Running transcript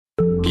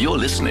You're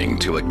listening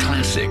to a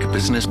classic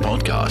business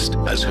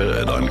podcast as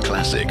heard on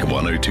Classic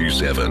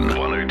 102.7.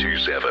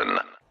 102.7.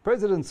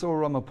 President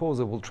Cyril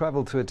Ramaphosa will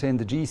travel to attend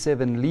the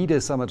G7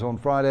 Leaders Summit on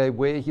Friday,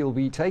 where he'll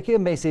be taking a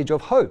message of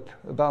hope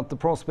about the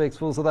prospects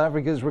for South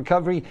Africa's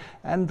recovery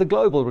and the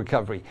global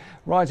recovery.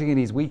 Writing in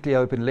his weekly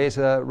open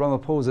letter,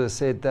 Ramaphosa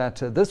said that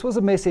this was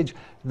a message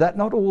that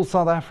not all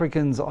South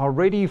Africans are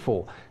ready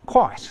for,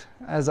 quite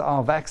as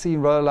our vaccine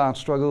rollout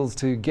struggles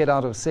to get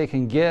out of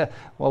second gear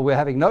while we're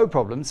having no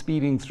problem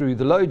speeding through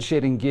the load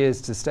shedding gears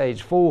to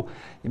stage 4.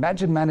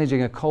 Imagine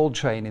managing a cold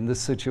chain in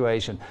this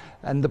situation.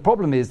 And the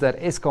problem is that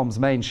Eskom's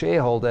main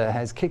shareholder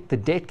has kicked the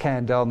debt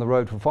can down the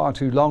road for far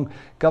too long.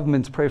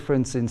 Government's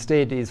preference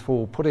instead is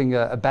for putting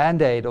a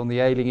band-aid on the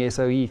ailing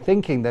SOE,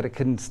 thinking that it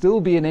can still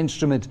be an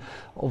instrument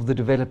of the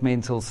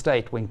developmental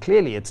state, when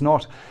clearly it's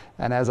not.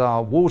 And as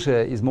our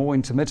water is more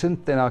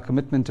intermittent than our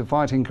commitment to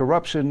fighting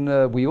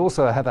corruption, we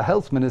also have a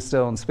health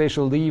minister on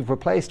special leave,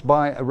 replaced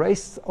by a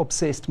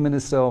race-obsessed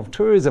minister of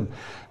tourism.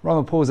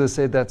 Ramaphosa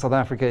said that South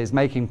Africa is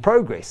making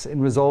progress in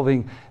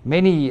resolving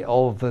many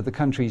of the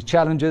country's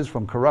challenges,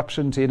 from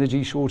corruption to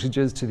energy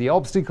shortages to the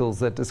obstacles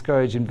that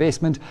discourage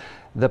investment.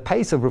 The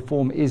pace of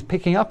reform is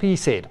picking up, he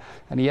said,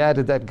 and he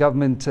added that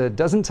government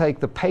doesn't take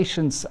the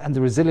patience and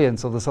the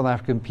resilience of the South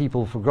African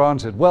people for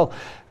granted. Well,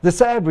 the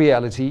sad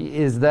reality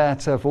is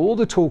that for all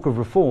the talk of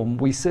reform,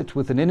 we sit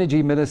with an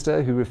energy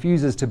minister who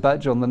refuses to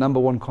budge on the number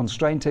one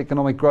constraint to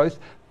economic growth,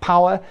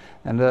 power.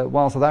 And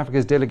while South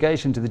Africa's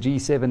delegation to the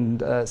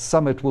G7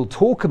 summit will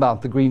talk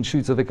about the green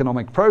shoots of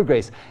economic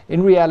progress,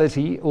 in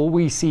reality, all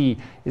we see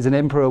is an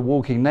emperor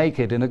walking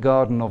naked in a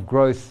garden of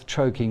growth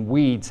choking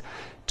weeds.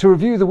 To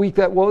review the week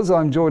that was,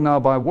 I'm joined now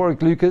by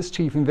Warwick Lucas,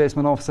 Chief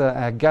Investment Officer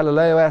at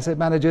Galileo Asset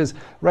Managers,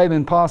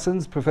 Raymond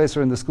Parsons,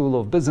 Professor in the School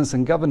of Business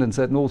and Governance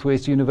at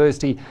Northwest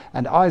University,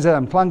 and Isa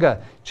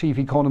Mplanga, Chief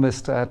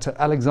Economist at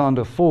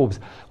Alexander Forbes.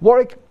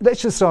 Warwick,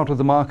 let's just start with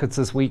the markets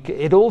this week.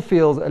 It all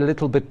feels a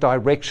little bit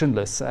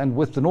directionless, and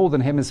with the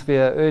Northern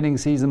Hemisphere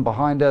earnings season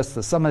behind us,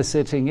 the summer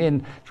setting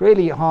in, it's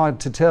really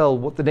hard to tell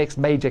what the next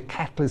major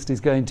catalyst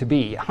is going to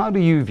be. How do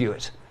you view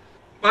it?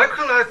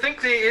 Michael, I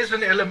think there is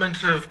an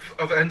element of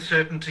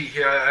uncertainty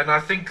here, and I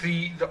think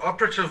the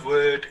operative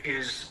word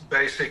is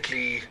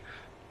basically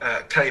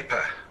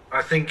taper.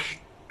 I think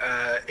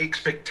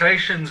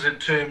expectations in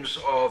terms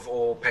of,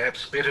 or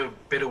perhaps better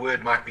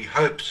word might be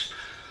hopes,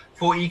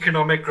 for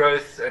economic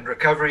growth and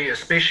recovery,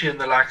 especially in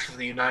the likes of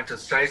the United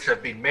States,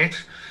 have been met.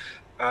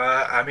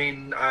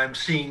 I'm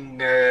seeing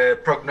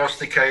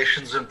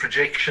prognostications and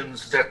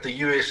projections that the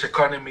US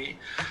economy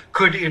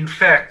could in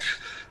fact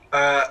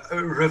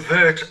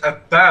revert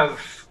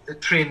above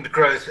trend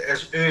growth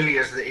as early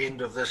as the end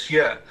of this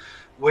year,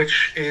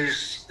 which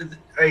is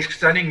a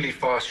stunningly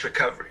fast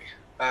recovery.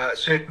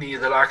 Certainly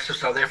the likes of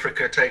South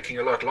Africa taking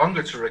a lot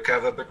longer to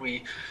recover, but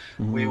we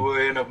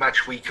were in a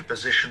much weaker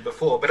position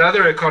before. But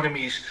other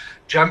economies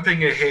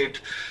jumping ahead,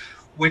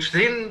 which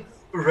then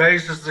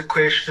raises the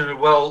question,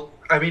 well,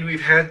 I mean,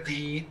 we've had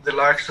the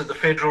likes of the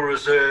Federal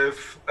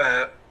Reserve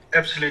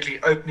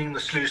absolutely opening the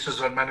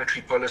sluices on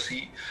monetary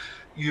policy.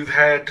 You've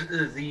had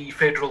the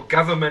federal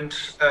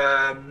government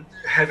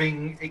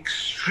having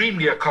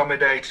extremely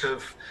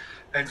accommodative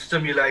and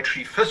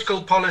stimulatory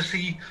fiscal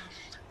policy.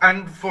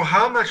 And for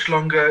how much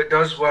longer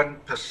does one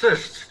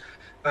persist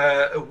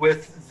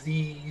with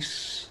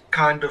these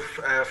kind of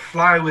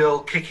flywheel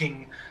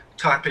kicking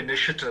type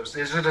initiatives?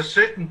 Is at a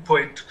certain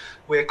point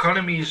where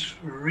economies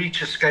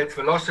reach escape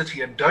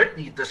velocity and don't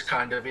need this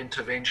kind of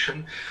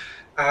intervention?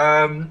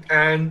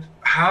 And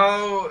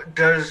how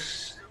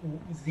does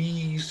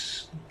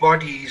these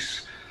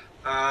bodies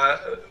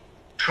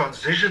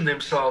transition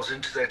themselves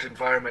into that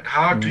environment?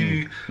 How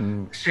do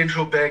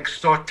central banks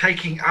start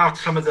taking out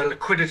some of the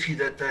liquidity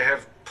that they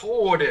have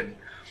poured in?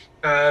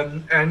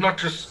 And not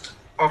just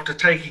after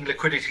taking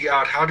liquidity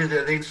out, how do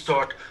they then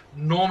start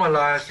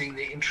normalizing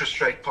the interest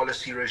rate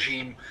policy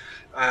regime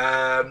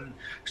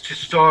to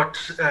start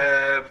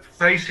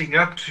facing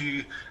up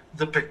to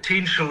the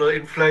potential of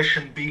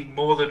inflation being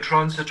more than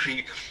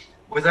transitory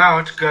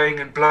without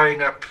going and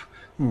blowing up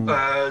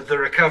the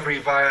recovery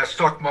via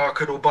stock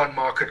market or bond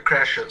market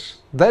crashes?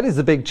 That is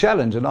the big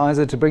challenge. And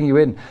Isa, to bring you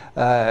in,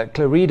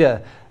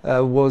 Clarida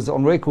was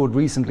on record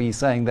recently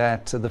saying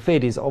that the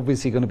Fed is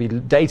obviously going to be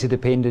data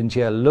dependent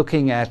here,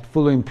 looking at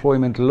full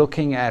employment,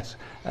 looking at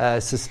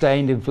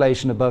sustained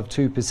inflation above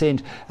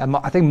 2%. And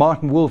I think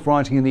Martin Wolf,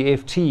 writing in the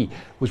FT,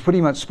 was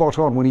pretty much spot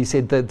on when he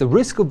said that the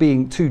risk of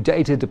being too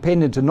data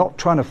dependent and not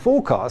trying to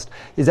forecast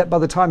is that by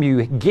the time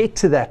you get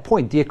to that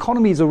point, the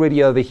economy is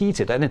already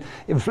overheated. And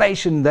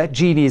inflation, that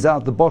genie is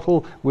out the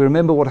bottle. We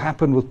remember what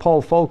happened with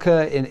Paul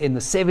Volcker in the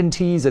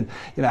 70s, and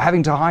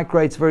having to hike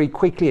rates very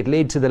quickly. It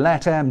led to the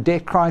LATAM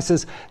debt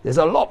crisis. There's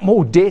a lot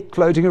more debt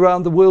floating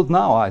around the world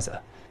now,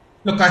 Isa.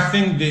 Look, I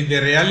think the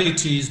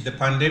reality is the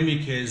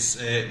pandemic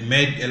has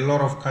made a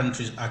lot of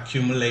countries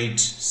accumulate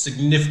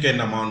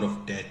significant amount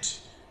of debt,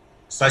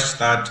 such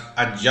that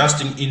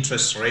adjusting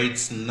interest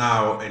rates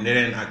now and at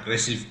an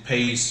aggressive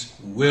pace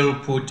will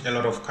put a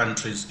lot of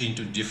countries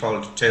into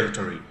default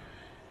territory.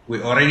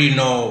 We already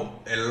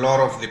know a lot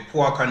of the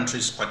poor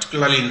countries,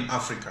 particularly in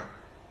Africa,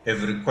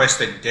 have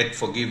requested debt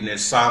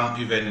forgiveness, some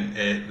even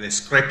the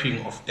scrapping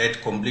of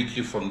debt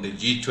completely from the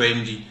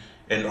G20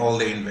 and all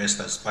the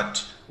investors,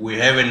 but we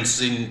haven't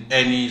seen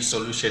any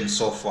solution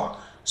so far.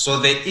 So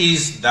there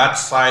is that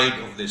side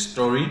of the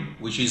story,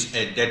 which is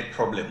a debt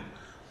problem.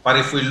 But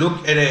if we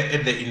look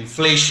at the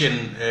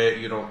inflation,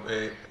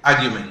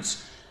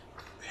 arguments,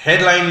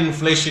 headline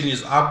inflation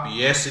is up.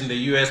 Yes, in the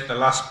US, the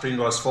last print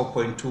was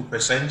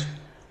 4.2%.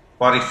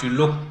 But if you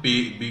look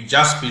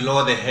just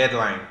below the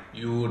headline,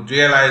 you would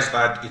realize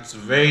that it's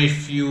very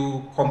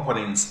few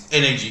components,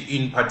 energy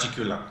in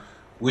particular,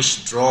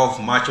 which drove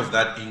much of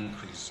that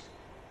increase.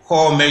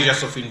 Core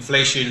measures of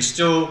inflation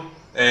still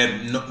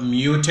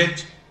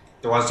muted.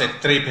 There was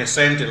at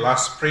 3% the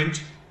last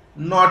print,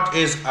 not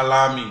as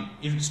alarming,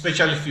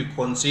 especially if you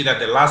consider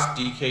the last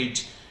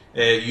decade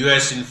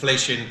US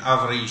inflation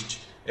averaged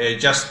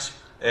just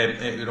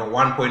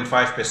 1.5%,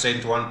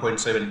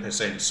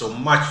 1.7%, so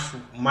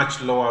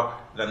much lower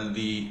than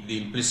the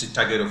implicit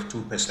target of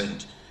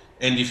 2%.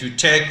 And if you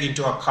take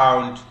into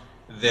account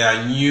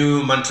their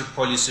new monetary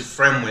policy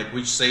framework,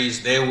 which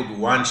says they would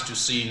want to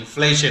see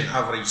inflation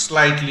average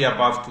slightly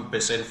above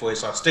 2% for a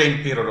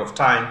sustained period of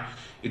time,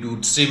 it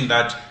would seem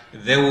that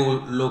they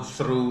will look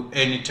through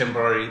any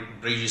temporary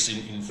bridges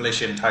in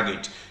inflation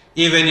target.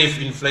 Even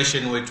if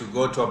inflation were to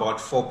go to about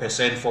 4%,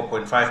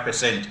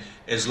 4.5%,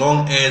 as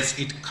long as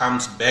it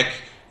comes back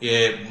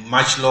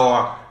much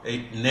lower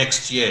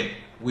next year,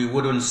 we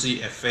wouldn't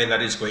see a Fed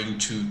that is going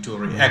to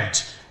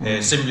react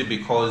simply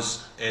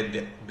because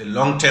the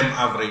long-term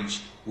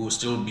average will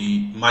still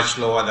be much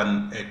lower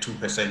than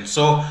 2%.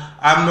 So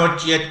I'm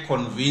not yet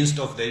convinced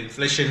of the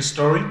inflation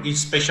story,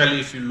 especially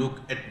if you look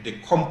at the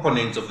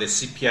components of the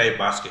CPI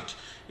basket.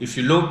 If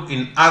you look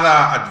in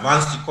other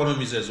advanced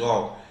economies as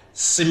well,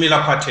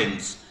 similar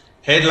patterns.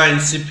 Headline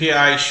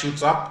CPI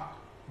shoots up,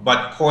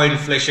 but core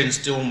inflation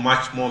still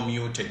much more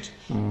muted.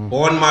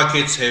 Bond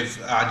markets have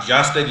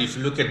adjusted. If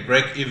you look at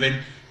break even,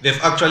 they've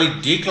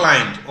actually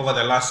declined over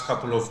the last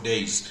couple of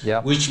days,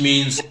 which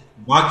means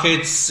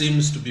markets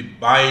seems to be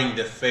buying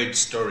the Fed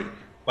story.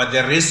 But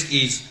the risk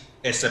is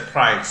a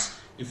surprise.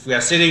 If we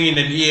are sitting in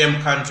an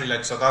EM country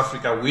like South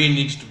Africa, we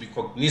need to be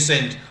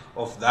cognizant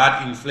of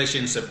that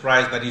inflation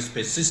surprise that is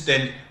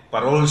persistent,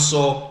 but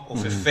also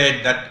of a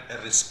Fed that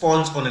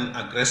responds on an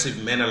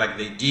aggressive manner like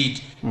they did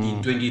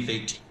in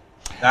 2013.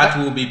 That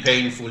will be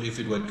painful if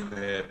it were to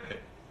happen.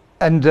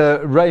 And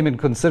Raymond,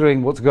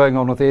 considering what's going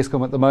on with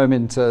Eskom at the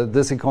moment,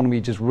 this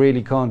economy just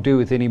really can't do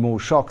with any more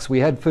shocks. We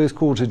had first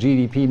quarter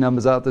GDP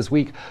numbers out this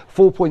week,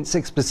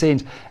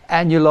 4.6%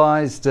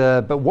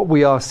 annualized. But what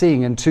we are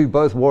seeing, and to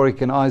both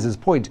Warwick and Isa's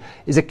point,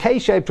 is a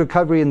K-shaped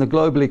recovery in the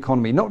global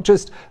economy, not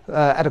just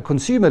at a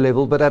consumer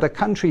level, but at a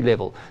country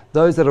level.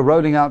 Those that are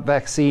rolling out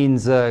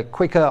vaccines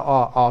quicker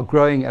are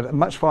growing at a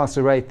much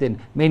faster rate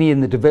than many in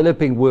the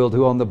developing world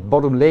who are on the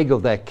bottom leg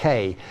of that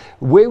K.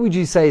 Where would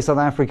you say South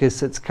Africa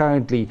sits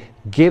currently,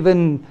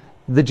 given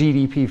the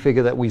GDP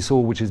figure that we saw,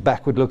 which is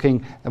backward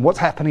looking, and what's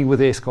happening with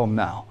Eskom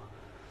now?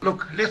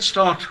 Look, let's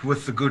start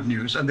with the good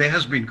news, and there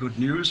has been good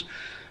news.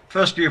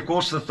 Firstly, of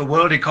course, that the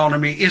world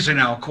economy is in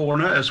our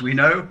corner, as we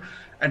know,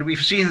 and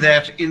we've seen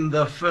that in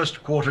the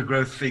first quarter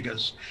growth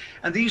figures.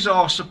 And these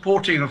are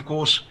supporting, of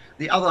course,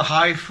 the other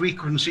high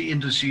frequency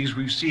indices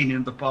we've seen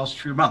in the past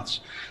few months,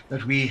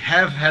 that we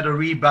have had a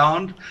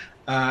rebound,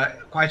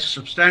 quite a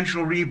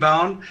substantial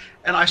rebound.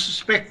 And I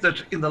suspect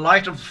that in the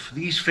light of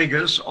these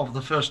figures of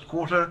the first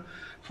quarter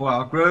for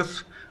our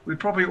growth, we're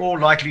probably all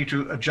likely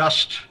to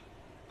adjust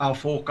our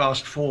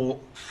forecast for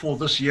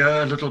this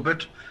year a little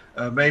bit,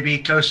 maybe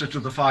closer to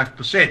the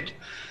 5%.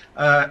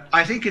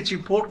 I think it's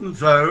important,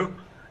 though,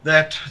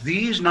 that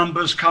these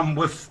numbers come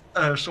with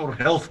a sort of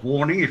health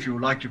warning, if you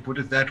would like to put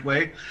it that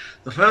way.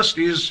 The first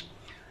is,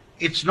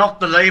 it's not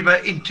the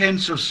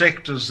labor-intensive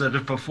sectors that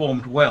have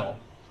performed well.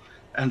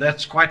 And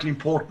that's quite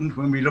important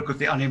when we look at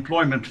the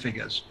unemployment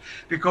figures,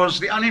 because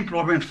the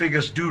unemployment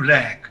figures do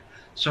lag.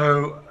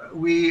 So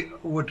we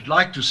would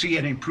like to see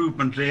an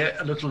improvement there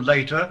a little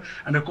later.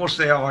 And of course,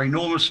 there are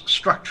enormous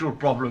structural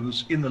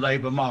problems in the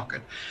labor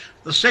market.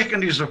 The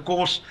second is, of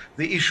course,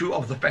 the issue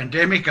of the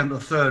pandemic and the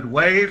third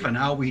wave and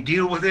how we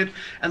deal with it.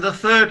 And the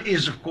third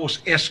is, of course,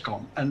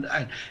 Eskom.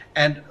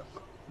 And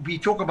we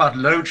talk about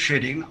load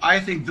shedding. I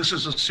think this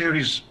is a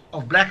series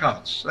of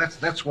blackouts.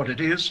 That's what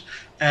it is.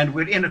 And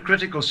we're in a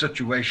critical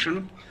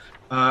situation,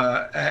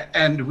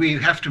 and we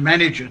have to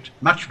manage it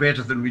much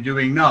better than we're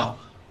doing now.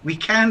 We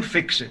can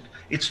fix it.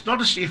 It's not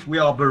as if we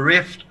are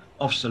bereft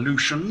of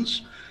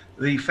solutions.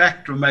 The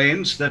fact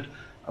remains that,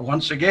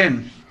 once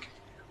again,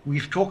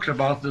 we've talked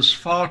about this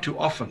far too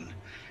often.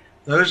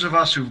 Those of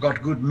us who've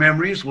got good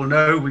memories will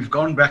know we've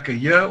gone back a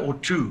year or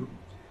two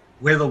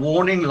where the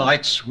warning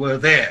lights were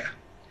there,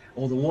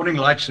 or the warning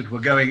lights that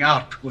were going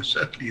out were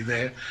certainly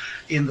there,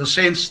 in the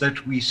sense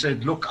that we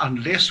said, look,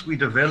 unless we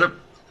develop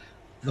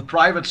the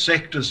private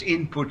sector's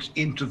input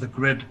into the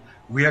grid,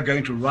 we are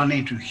going to run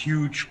into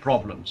huge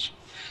problems.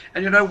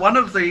 And you know, one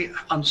of the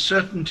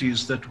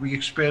uncertainties that we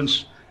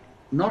experience,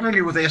 not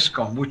only with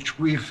Eskom, which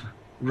we've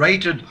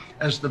rated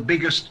as the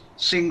biggest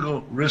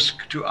single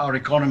risk to our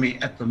economy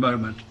at the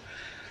moment.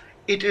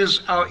 It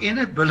is our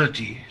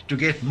inability to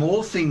get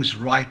more things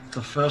right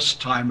the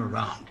first time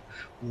around.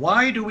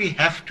 Why do we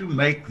have to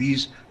make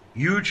these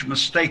huge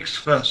mistakes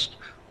first,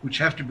 which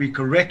have to be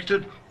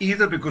corrected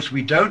either because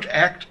we don't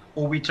act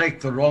or we take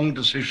the wrong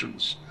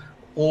decisions,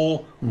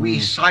 or we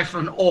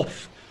siphon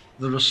off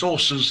the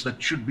resources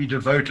that should be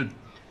devoted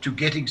to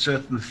getting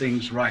certain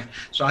things right?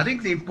 So I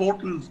think the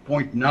important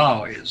point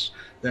now is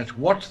that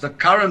what the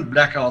current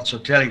blackouts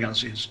are telling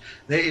us is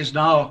there is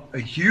now a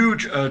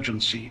huge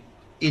urgency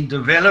in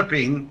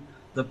developing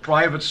the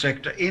private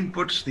sector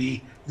inputs,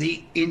 the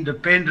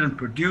independent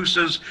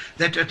producers,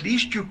 that at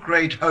least you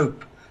create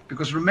hope.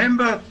 Because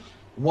remember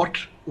what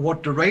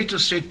De Ruyter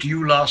said to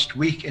you last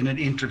week in an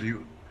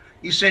interview.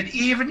 He said,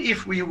 even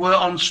if we were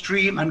on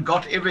stream and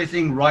got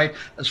everything right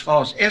as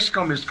far as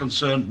Eskom is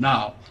concerned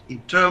now,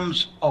 in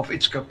terms of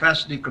its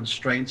capacity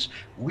constraints,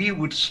 we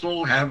would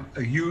still have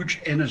a huge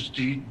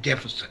energy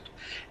deficit.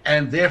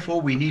 And therefore,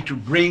 we need to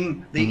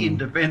bring the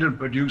independent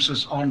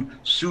producers on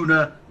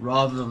sooner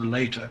rather than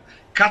later.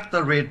 Cut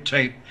the red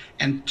tape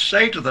and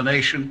say to the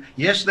nation,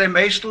 yes, there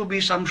may still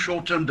be some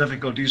short-term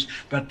difficulties,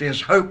 but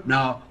there's hope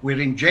now. We're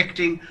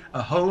injecting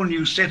a whole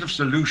new set of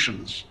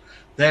solutions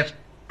that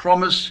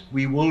promise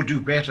we will do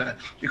better.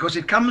 Because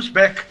it comes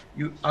back,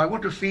 I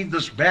want to feed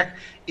this back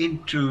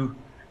into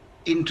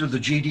the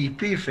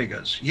GDP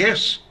figures.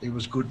 Yes, there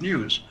was good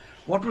news.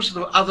 What was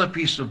the other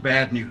piece of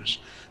bad news?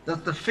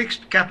 That the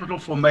fixed capital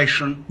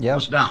formation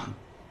was down.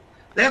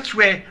 That's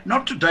where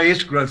not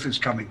today's growth is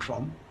coming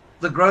from,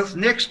 the growth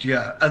next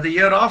year and the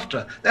year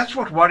after. That's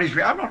what worries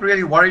me. I'm not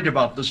really worried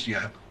about this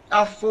year.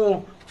 Our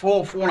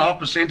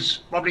 4.5% is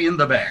probably in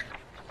the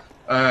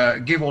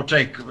bag, give or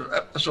take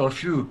a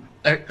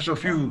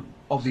few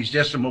of these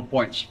decimal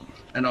points.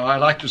 And I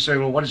like to say,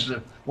 well,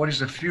 what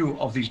is a few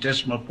of these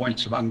decimal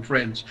points among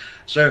friends?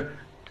 So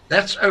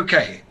that's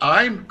okay.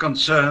 I'm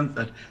concerned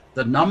that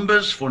the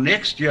numbers for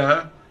next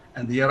year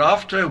and the year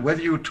after,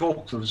 whether you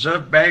talk to the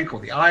Reserve Bank or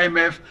the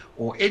IMF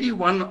or any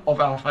one of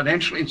our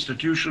financial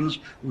institutions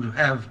who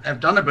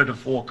have done a bit of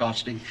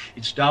forecasting,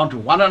 it's down to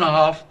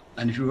 1.5%,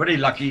 and if you're very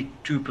lucky,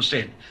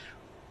 2%.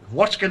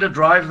 What's going to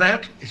drive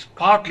that? It's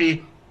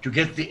partly to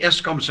get the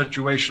Eskom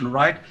situation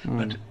right,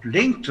 but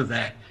linked to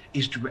that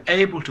is to be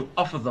able to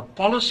offer the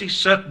policy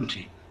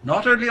certainty,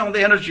 not only on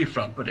the energy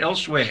front, but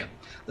elsewhere,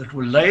 that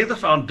will lay the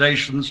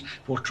foundations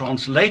for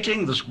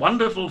translating this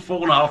wonderful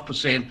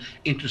 4.5%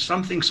 into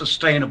something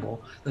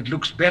sustainable that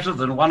looks better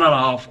than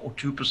 1.5% or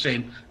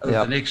 2% over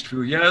the next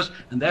few years.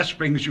 And that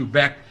brings you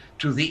back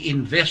to the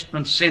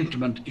investment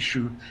sentiment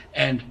issue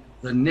and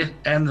the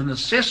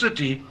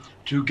necessity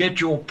to get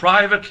your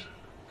private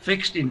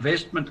fixed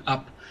investment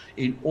up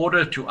in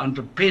order to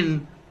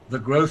underpin the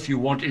growth you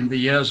want in the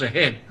years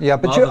ahead. Yeah,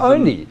 but you're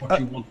only, what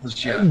you want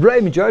this year.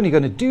 Raymond, you're only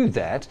going to do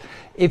that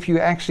if you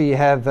actually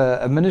have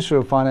a Minister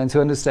of Finance who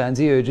understands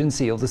the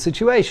urgency of the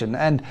situation.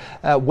 And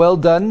well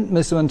done,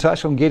 Mr.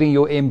 Mantashe, on getting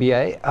your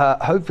MBA.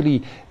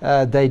 Hopefully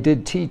they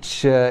did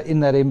teach in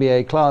that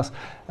MBA class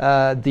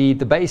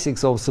the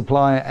basics of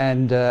supply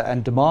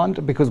and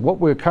demand, because what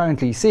we're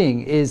currently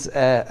seeing is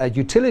a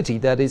utility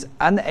that is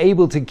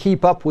unable to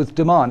keep up with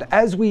demand.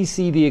 As we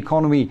see the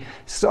economy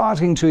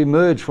starting to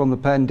emerge from the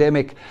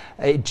pandemic,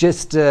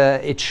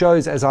 it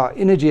shows as our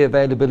energy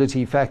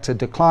availability factor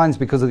declines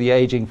because of the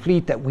aging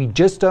fleet that we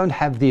just don't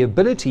have the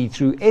ability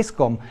through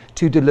Eskom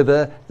to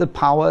deliver the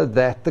power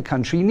that the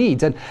country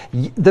needs. And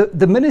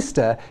the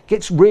minister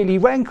gets really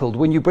rankled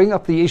when you bring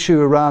up the issue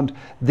around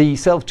the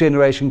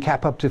self-generation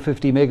cap up to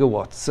 50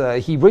 megawatts.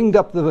 He ringed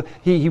up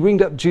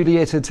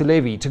Julietta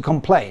Televi to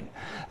complain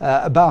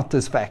about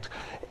this fact.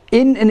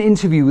 In an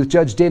interview with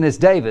Judge Dennis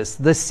Davis,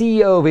 the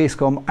CEO of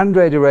Eskom,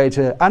 Andre de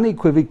Ruyter,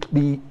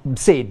 unequivocally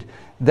said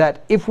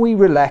that if we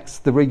relax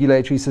the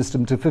regulatory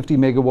system to 50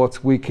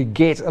 megawatts, we could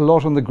get a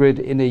lot on the grid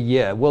in a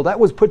year. Well, that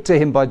was put to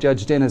him by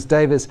Judge Dennis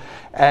Davis,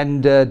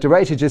 and de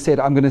Ruyter just said,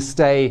 I'm going to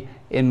stay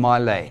in my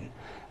lane.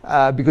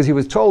 Because he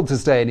was told to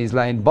stay in his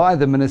lane by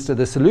the minister.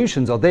 The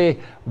solutions are there.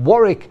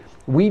 Warwick,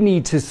 we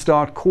need to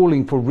start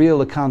calling for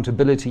real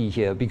accountability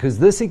here, because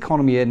this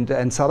economy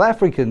and South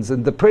Africans,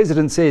 and the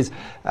president says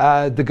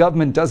the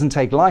government doesn't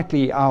take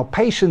lightly our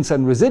patience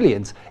and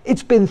resilience.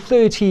 It's been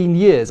 13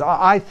 years.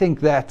 I think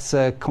that's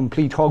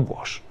complete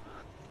hogwash.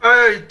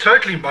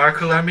 Totally,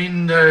 Michael. I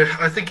mean,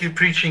 I think you're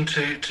preaching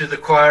to the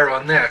choir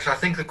on that. I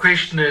think the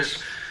question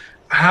is,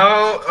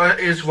 how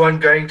is one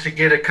going to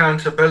get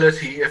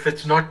accountability if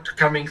it's not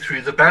coming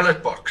through the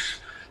ballot box?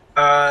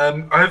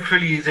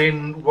 Hopefully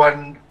then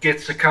one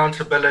gets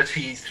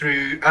accountability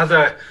through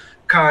other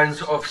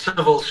kinds of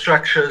civil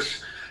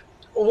structures,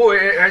 or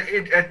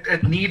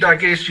at need, I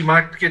guess, you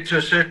might get to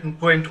a certain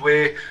point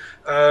where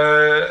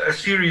a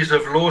series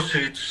of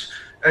lawsuits,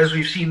 as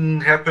we've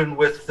seen happen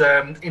with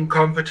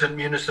incompetent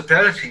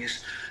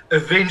municipalities,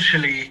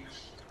 eventually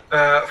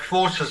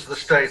forces the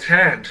state's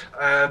hand.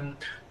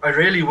 I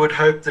really would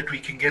hope that we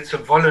can get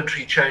some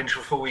voluntary change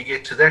before we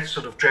get to that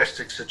sort of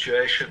drastic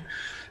situation.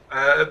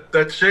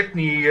 But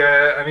certainly,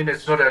 I mean,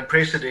 it's not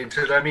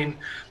unprecedented. I mean,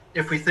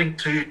 if we think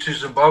to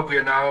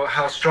Zimbabwe now,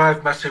 how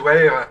Strive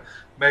Masiweya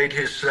made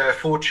his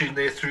fortune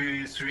there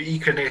through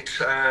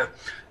Econet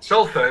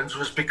cell phones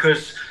was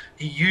because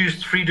he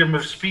used freedom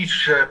of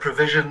speech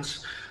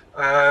provisions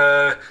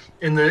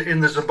in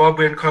the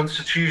Zimbabwean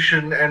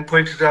constitution, and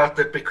pointed out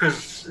that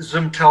because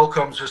Zim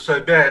telecoms were so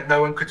bad,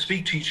 no one could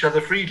speak to each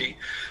other freely,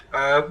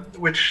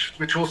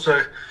 which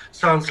also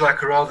sounds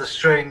like a rather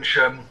strange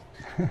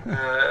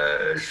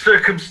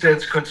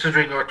circumstance,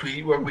 considering what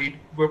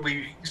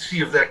we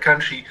see of that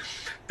country.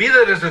 Be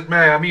that as it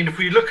may, I mean, if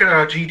we look at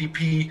our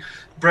GDP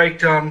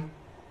breakdown,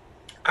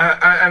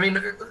 I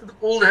mean,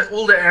 all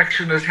the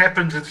action has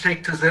happened in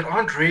sectors that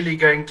aren't really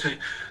going to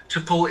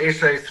pull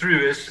SA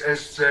through,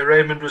 as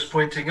Raymond was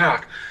pointing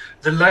out.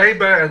 The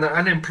labor and the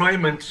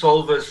unemployment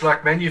solvers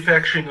like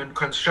manufacturing and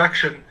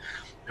construction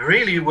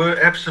really were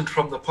absent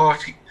from the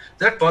party.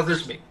 That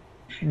bothers me.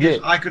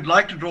 Yes, I could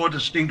like to draw a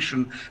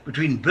distinction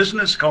between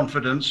business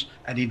confidence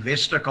and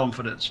investor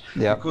confidence.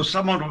 Yeah. Because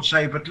someone will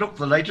say, but look,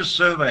 the latest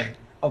survey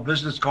of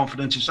business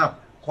confidence is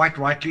up. Quite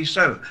rightly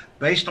so.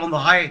 Based on the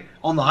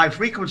high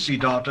frequency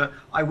data,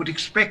 I would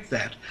expect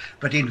that.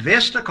 But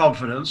investor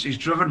confidence is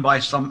driven by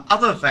some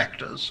other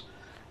factors,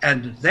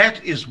 and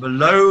that is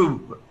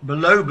below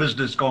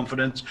business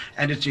confidence,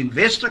 and it's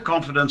investor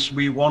confidence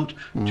we want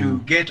to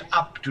get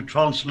up to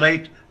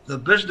translate the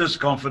business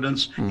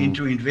confidence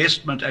into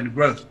investment and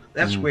growth.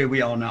 That's where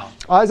we are now.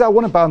 Isaac, I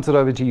want to bounce it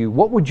over to you.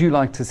 What would you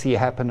like to see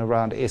happen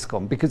around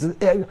Eskom? Because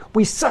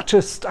we're such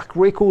a stuck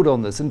record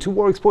on this. And to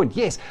Warwick's point,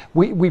 yes,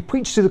 we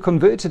preach to the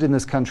converted in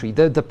this country.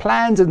 The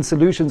plans and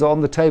solutions are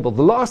on the table.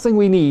 The last thing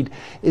we need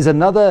is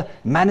another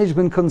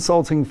management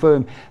consulting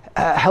firm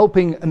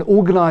helping an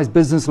organized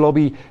business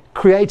lobby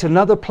create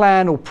another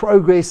plan or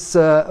progress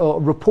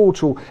or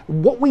report. Or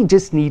what we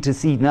just need to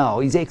see now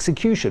is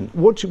execution.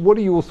 What are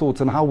your thoughts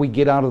on how we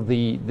get out of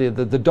the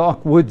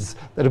dark woods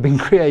that have been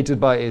created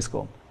by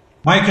Eskom?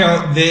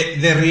 Michael,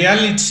 the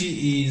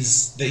reality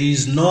is there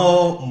is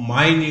no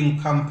mining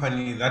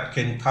company that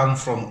can come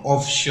from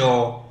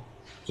offshore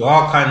to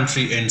our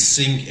country and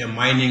sink a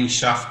mining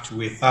shaft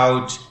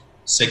without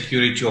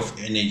security of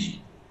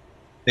energy.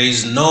 There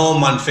is no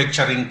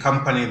manufacturing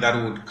company that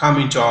would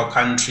come into our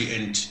country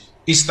and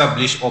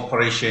establish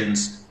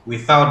operations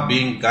without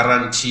being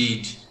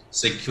guaranteed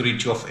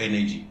security of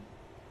energy.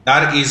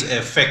 That is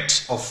a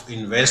fact of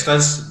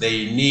investors.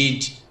 They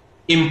need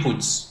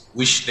inputs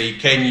which they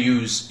can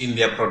use in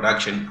their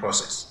production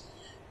process.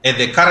 At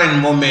the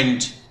current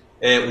moment,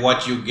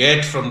 what you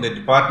get from the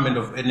Department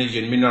of Energy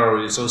and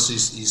Mineral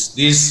Resources is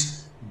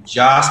this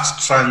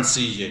just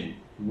transition,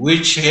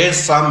 which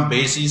has some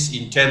basis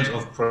in terms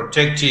of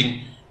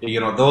protecting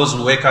those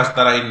workers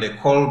that are in the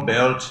coal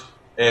belt,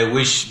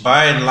 which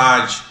by and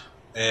large,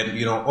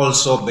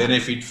 also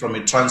benefit from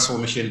a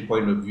transformation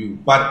point of view.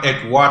 But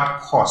at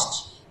what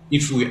cost?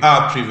 If we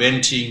are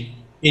preventing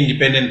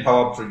independent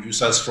power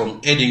producers from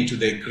adding to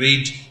the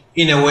grid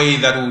in a way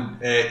that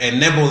would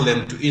enable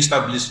them to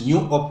establish new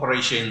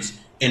operations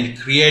and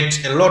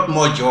create a lot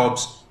more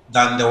jobs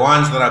than the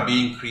ones that are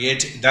being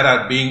created, that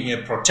are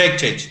being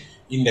protected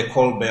in the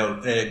coal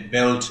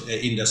belt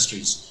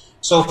industries.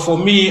 So for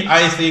me,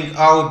 I think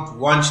I would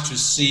want to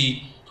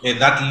see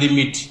that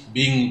limit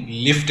being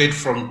lifted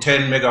from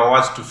 10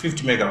 megawatts to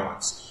 50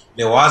 megawatts.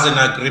 There was an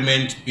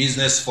agreement,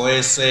 Business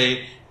for SA,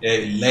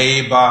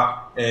 Labour,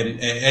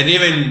 and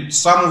even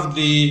some of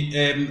the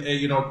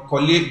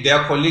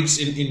their colleagues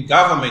in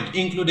government,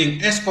 including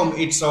Eskom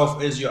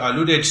itself, as you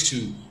alluded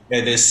to,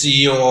 the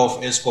CEO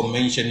of Eskom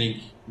mentioning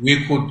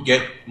we could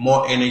get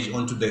more energy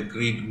onto the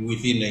grid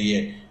within a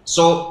year.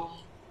 So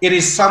it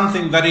is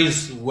something that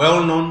is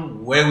well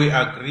known, where we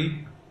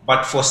agree,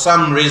 but for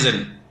some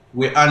reason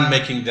we aren't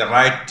making the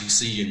right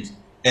decisions.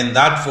 And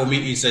that for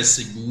me is a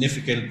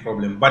significant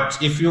problem. But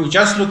if you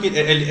just look at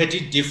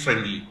it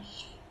differently,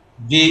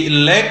 the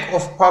lack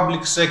of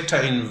public sector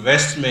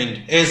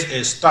investment as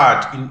a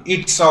start in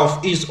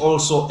itself is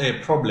also a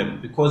problem,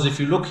 because if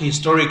you look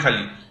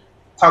historically,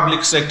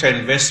 public sector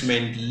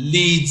investment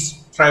leads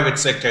private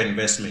sector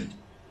investment.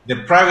 The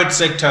private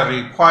sector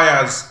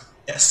requires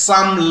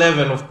some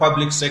level of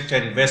public sector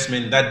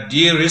investment that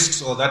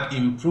de-risks or that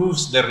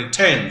improves the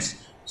returns,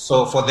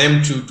 so for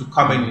them to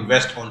come and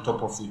invest on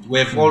top of it. We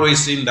have always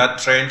seen that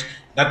trend.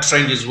 That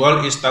trend is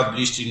well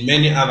established in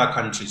many other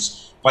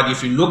countries. But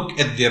if you look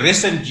at the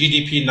recent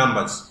GDP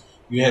numbers,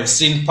 you have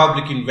seen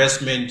public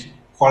investment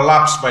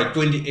collapse by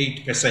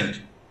 28%,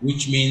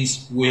 which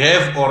means we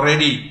have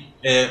already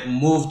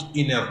moved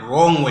in a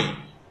wrong way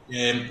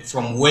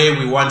from where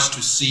we want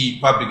to see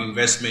public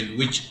investment,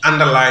 which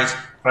underlies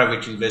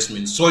private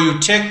investment. So you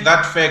take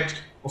that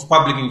fact of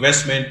public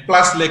investment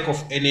plus lack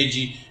of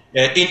energy,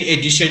 in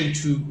addition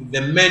to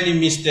the many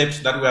missteps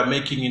that we are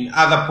making in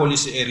other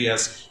policy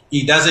areas,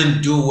 it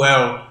doesn't do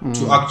well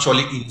to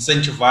actually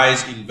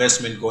incentivize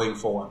investment going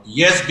forward.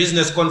 Yes,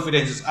 business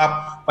confidence is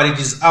up, but it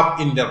is up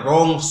in the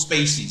wrong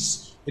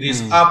spaces. It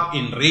is up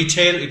in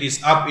retail, it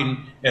is up in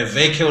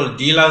vehicle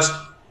dealers,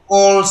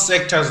 all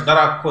sectors that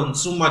are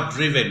consumer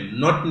driven,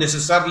 not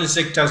necessarily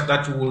sectors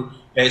that will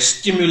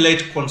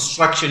stimulate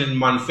construction and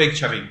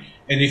manufacturing.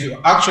 And if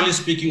you're actually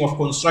speaking of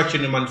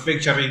construction and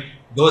manufacturing,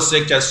 those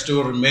sectors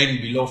still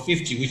remain below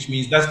 50, which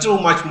means they're still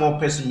much more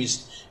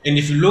pessimist. And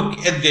if you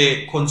look at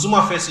the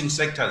consumer-facing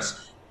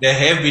sectors, they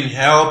have been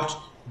helped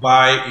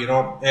by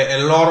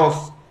a lot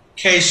of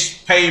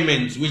cash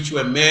payments which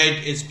were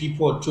made as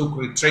people took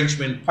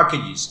retrenchment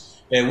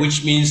packages,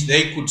 which means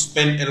they could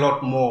spend a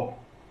lot more.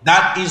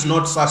 That is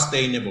not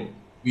sustainable.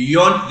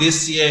 Beyond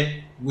this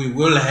year, we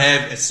will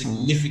have a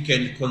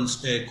significant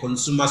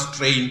consumer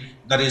strain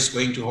that is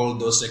going to hold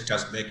those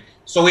sectors back.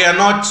 So we are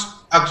not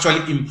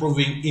actually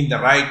improving in the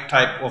right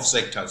type of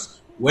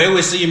sectors. Where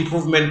we see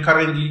improvement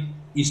currently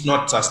is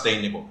not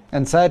sustainable.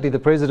 And sadly, the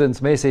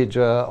President's message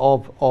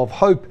of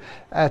hope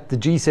at the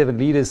G7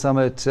 Leaders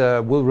Summit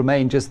will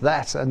remain just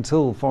that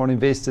until foreign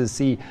investors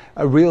see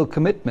a real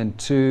commitment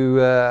to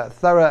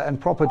thorough and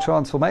proper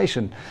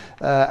transformation.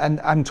 And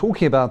I'm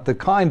talking about the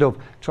kind of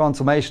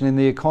transformation in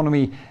the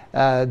economy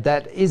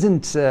that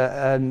isn't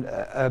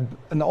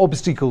an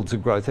obstacle to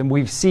growth. And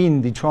we've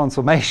seen the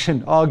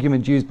transformation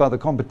argument used by the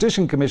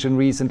Competition Commission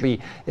recently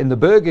in the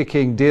Burger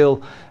King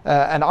deal.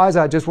 And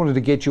Isaac, I just wanted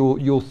to get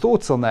your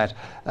thoughts on that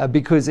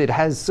because it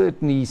has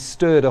certainly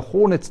stirred a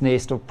hornet's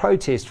nest of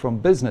protest from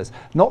business.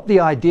 Not the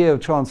idea of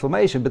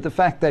transformation, but the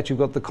fact that you've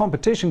got the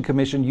Competition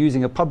Commission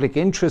using a public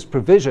interest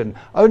provision,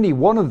 only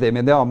one of them,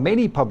 and there are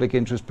many public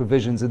interest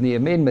provisions in the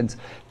amendments,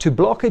 to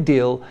block a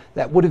deal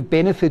that would have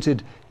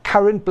benefited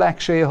current black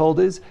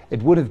shareholders,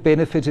 it would have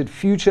benefited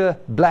future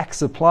black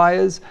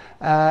suppliers,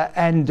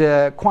 and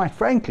quite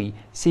frankly,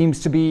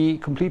 seems to be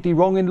completely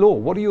wrong in law.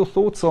 What are your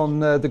thoughts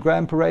on the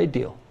Grand Parade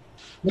deal?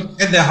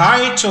 At the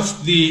height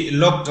of the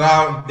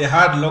lockdown, the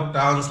hard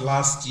lockdowns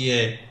last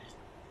year,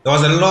 there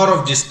was a lot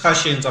of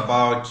discussions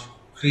about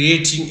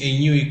creating a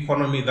new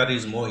economy that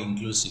is more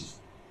inclusive.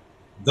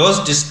 Those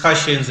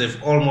discussions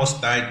have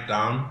almost died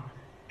down.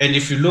 And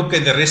if you look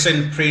at the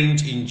recent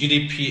print in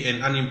GDP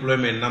and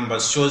unemployment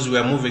numbers, shows we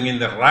are moving in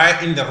the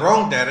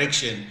wrong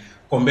direction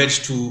compared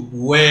to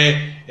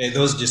where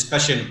those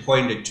discussions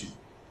pointed to.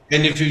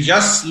 And if you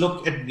just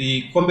look at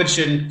the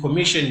Competition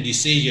Commission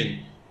decision,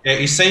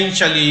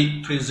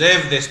 essentially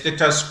preserve the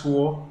status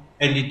quo,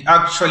 and it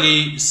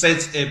actually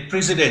sets a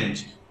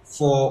precedent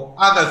for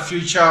other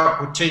future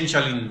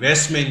potential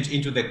investment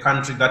into the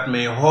country that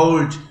may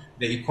hold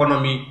the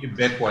economy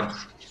backward.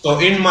 So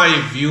in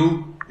my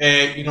view,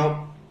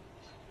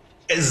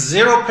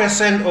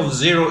 0% of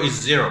zero is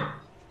zero.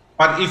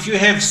 But if you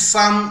have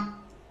some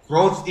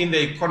growth in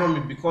the economy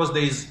because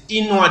there is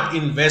inward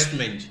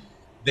investment,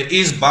 there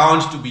is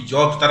bound to be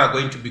jobs that are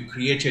going to be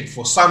created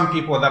for some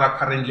people that are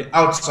currently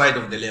outside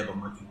of the labor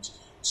market.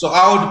 So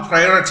I would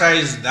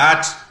prioritize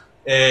that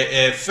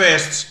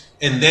first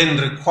and then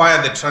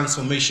require the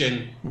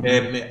transformation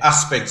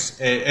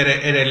aspects at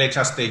a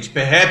later stage.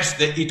 Perhaps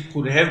it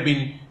could have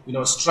been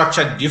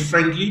structured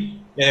differently.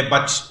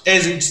 But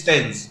as it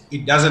stands,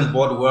 it doesn't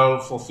bode well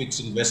for fixed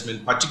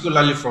investment,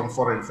 particularly from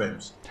foreign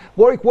firms.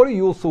 Warwick, what are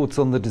your thoughts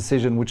on the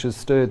decision which has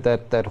stirred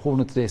that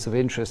hornet's nest of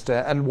interest?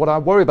 And what I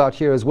worry about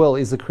here as well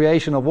is the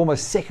creation of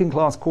almost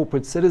second-class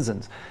corporate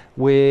citizens,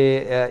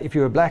 where if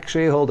you're a black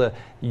shareholder,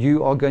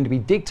 you are going to be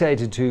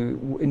dictated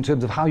to in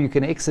terms of how you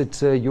can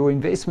exit your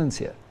investments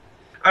here.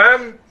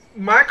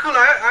 Michael,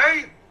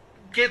 I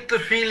get the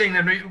feeling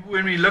that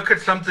when we look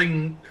at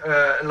something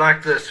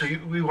like this,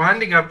 we're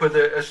winding up with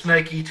a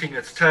snake eating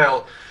its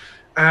tail,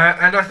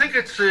 and I think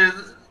it's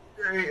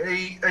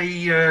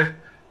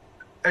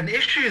an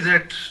issue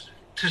that,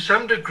 to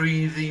some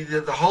degree,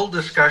 the whole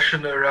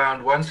discussion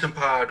around once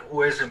empowered,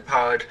 always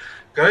empowered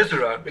goes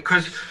around,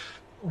 because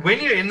when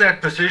you're in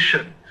that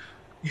position,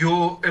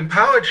 your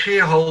empowered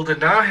shareholder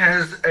now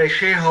has a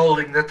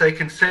shareholding that they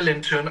can sell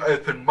into an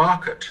open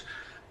market.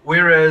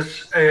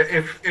 Whereas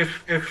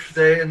if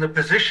they're in the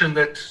position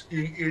that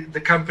the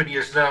company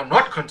is now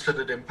not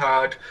considered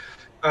empowered,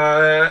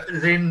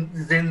 then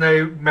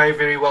they may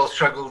very well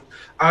struggle,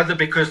 either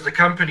because the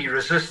company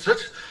resists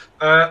it,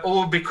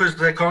 or because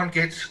they can't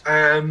get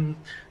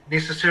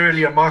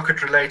necessarily a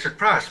market-related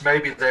price.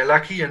 Maybe they're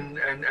lucky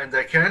and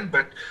they can,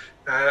 but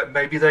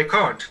maybe they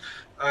can't.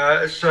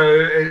 So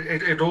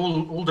it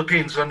all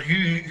depends on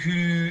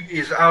who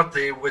is out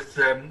there with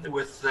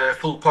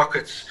full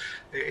pockets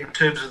in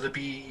terms of the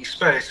BEE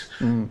space.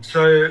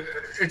 So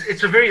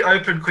it's a very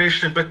open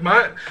question, but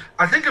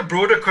I think a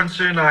broader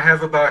concern I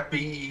have about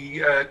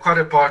BEE, quite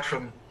apart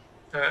from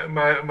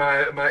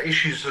my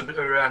issues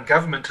around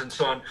government and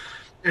so on,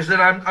 is that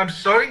I'm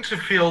starting to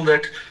feel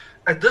that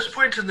at this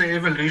point in the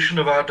evolution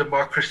of our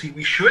democracy,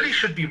 we surely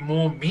should be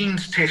more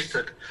means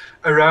tested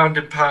around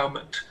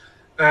empowerment,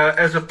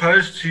 as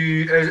opposed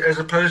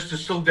to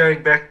still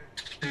going back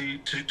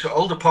to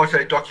old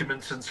apartheid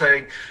documents and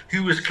saying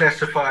who is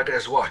classified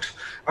as what.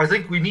 I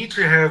think we need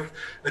to have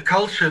a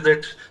culture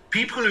that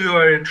people who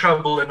are in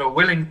trouble and are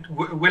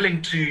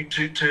willing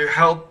to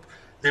help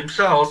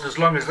themselves, as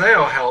long as they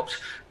are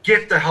helped,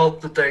 get the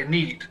help that they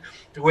need.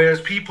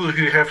 Whereas people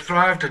who have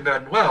thrived and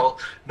done well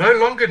no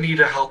longer need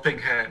a helping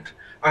hand.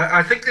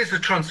 I think there's a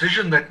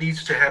transition that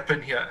needs to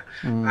happen here.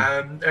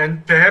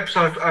 And perhaps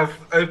I've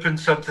opened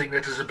something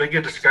that is a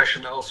bigger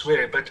discussion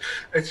elsewhere, but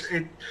it's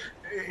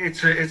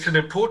an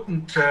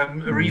important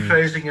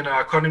rephasing in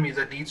our economy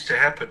that needs to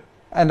happen.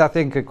 And I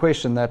think a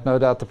question that no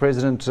doubt the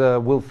President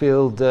will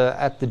field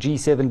at the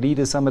G7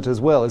 Leaders Summit as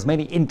well, as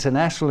many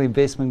international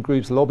investment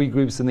groups, lobby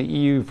groups in the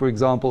EU, for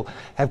example,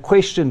 have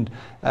questioned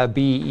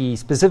BEE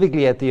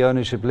specifically at the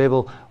ownership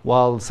level,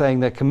 while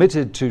saying they're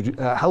committed to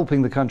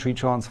helping the country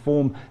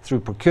transform through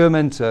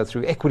procurement,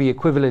 through equity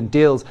equivalent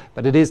deals.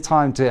 But it is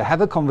time to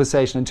have a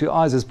conversation, and to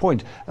Isa's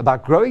point,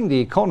 about growing the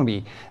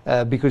economy,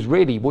 because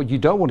really what you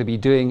don't want to be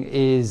doing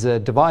is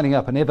dividing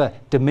up an ever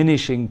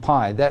diminishing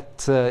pie.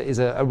 That is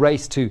a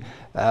race to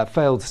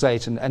failed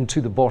state and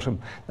to the bottom.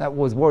 That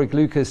was Warwick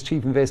Lucas,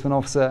 Chief Investment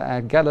Officer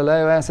at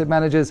Galileo Asset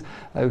Managers,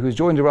 who was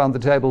joined around the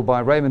table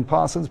by Raymond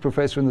Parsons,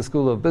 Professor in the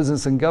School of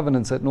Business and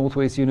Governance at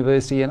Northwest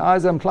University, and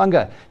Isa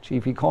Mhlanga,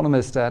 Chief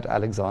Economist at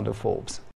Alexander Forbes.